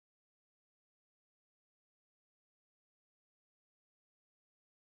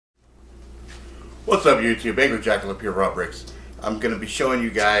What's up YouTube? Angry Jackalope here, Raw Bricks. I'm going to be showing you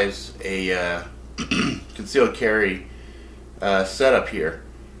guys a concealed carry setup here.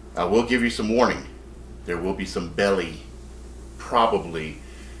 I will give you some warning. There will be some belly probably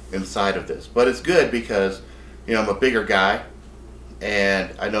inside of this. But it's good because, you know, I'm a bigger guy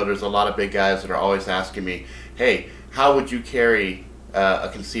and I know there's a lot of big guys that are always asking me, hey, how would you carry a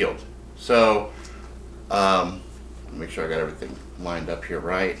concealed? So, make sure I got everything lined up here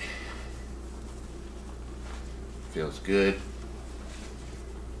right. Feels good.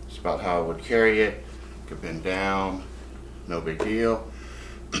 It's about how I would carry it. Could bend down, no big deal.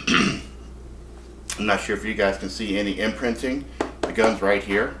 I'm not sure if you guys can see any imprinting. The gun's right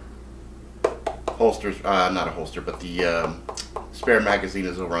here. Holsters, not a holster, but the spare magazine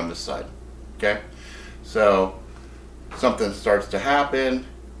is over on this side. Okay, so something starts to happen.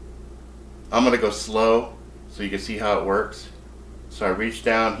 I'm gonna go slow so you can see how it works. So I reach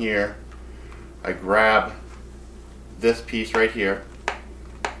down here, I grab this piece right here.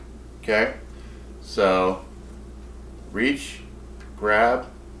 Okay, so reach, grab,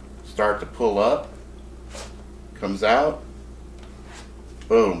 start to pull up, comes out,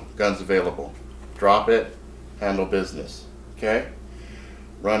 boom, gun's available. Drop it, handle business. Okay,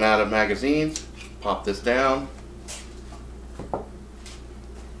 run out of magazines, pop this down,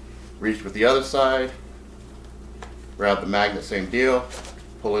 reach with the other side, grab the magnet, same deal,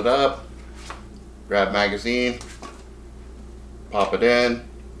 pull it up, grab magazine, pop it in,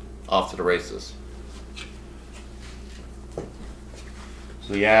 off to the races.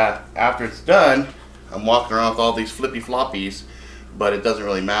 So yeah, after it's done, I'm walking around with all these flippy floppies, but it doesn't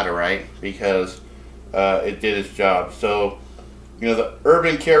really matter, right? Because it did its job. So, you know, the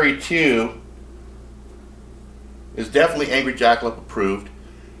Urban Carry 2 is definitely Angry Jackalope approved.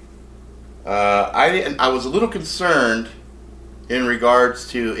 I was a little concerned in regards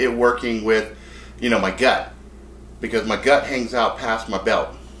to it working with, you know, my gut, because my gut hangs out past my belt,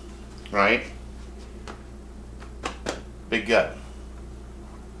 right? Big gut.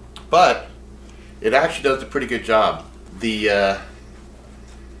 But it actually does a pretty good job. The here,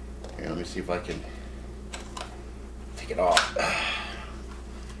 let me see if I can take it off.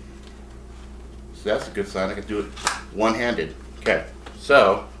 So that's a good sign. I can do it one-handed. Okay,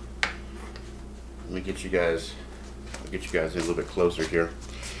 so let me get you guys. I'll get you guys in a little bit closer here.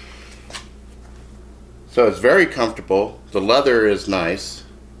 So it's very comfortable. The leather is nice.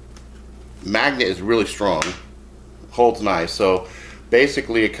 Magnet is really strong. Holds nice. So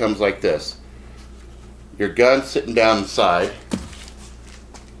basically it comes like this. Your gun sitting down inside.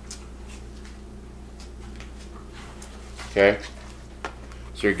 Okay.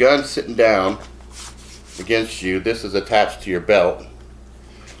 So your gun's sitting down against you. This is attached to your belt.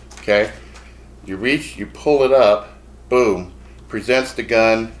 Okay. You reach, you pull it up, boom. Presents the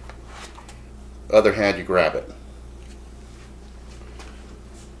gun. Other hand, you grab it.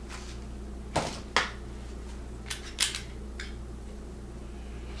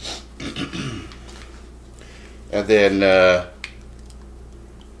 And then,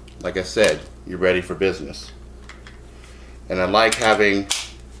 like I said, you're ready for business. And I like having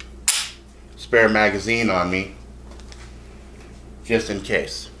spare magazine on me, just in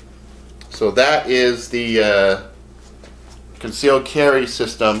case. So that is the concealed carry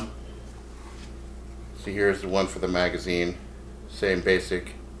system. So here's the one for the magazine. Same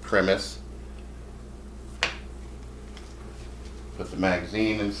basic premise. Put the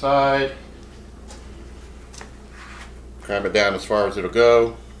magazine inside. Cram it down as far as it'll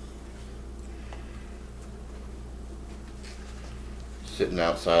go. Sitting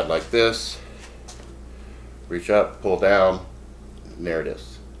outside like this. Reach up, pull down, and there it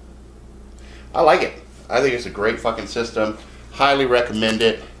is. I like it. I think it's a great fucking system. Highly recommend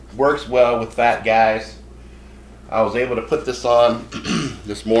it. Works well with fat guys. I was able to put this on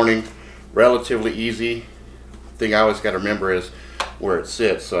this morning, relatively easy. Thing I always got to remember is where it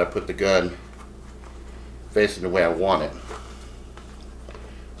sits, so I put the gun facing the way I want it.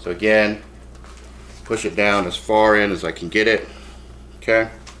 So again, push it down as far in as I can get it. Okay,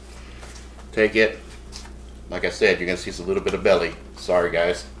 take it. Like I said, you're gonna see a little bit of belly. Sorry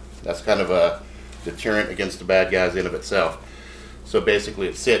guys, that's kind of a deterrent against the bad guys in of itself. So basically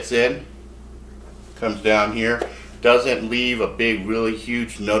it sits in, comes down here, doesn't leave a big, really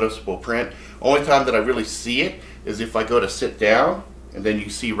huge noticeable print. Only time that I really see it is if I go to sit down, and then you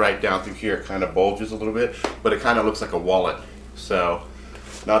see right down through here, it kind of bulges a little bit, but it kind of looks like a wallet. So,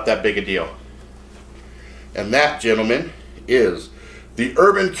 not that big a deal. And that, gentlemen, is the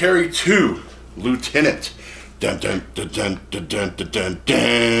Urban Carry 2 Lieutenant. Dun dun dun dun dun dun dun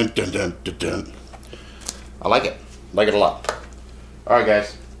dun dun dun dun dun. I like it. Like it a lot. Alright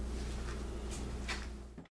guys,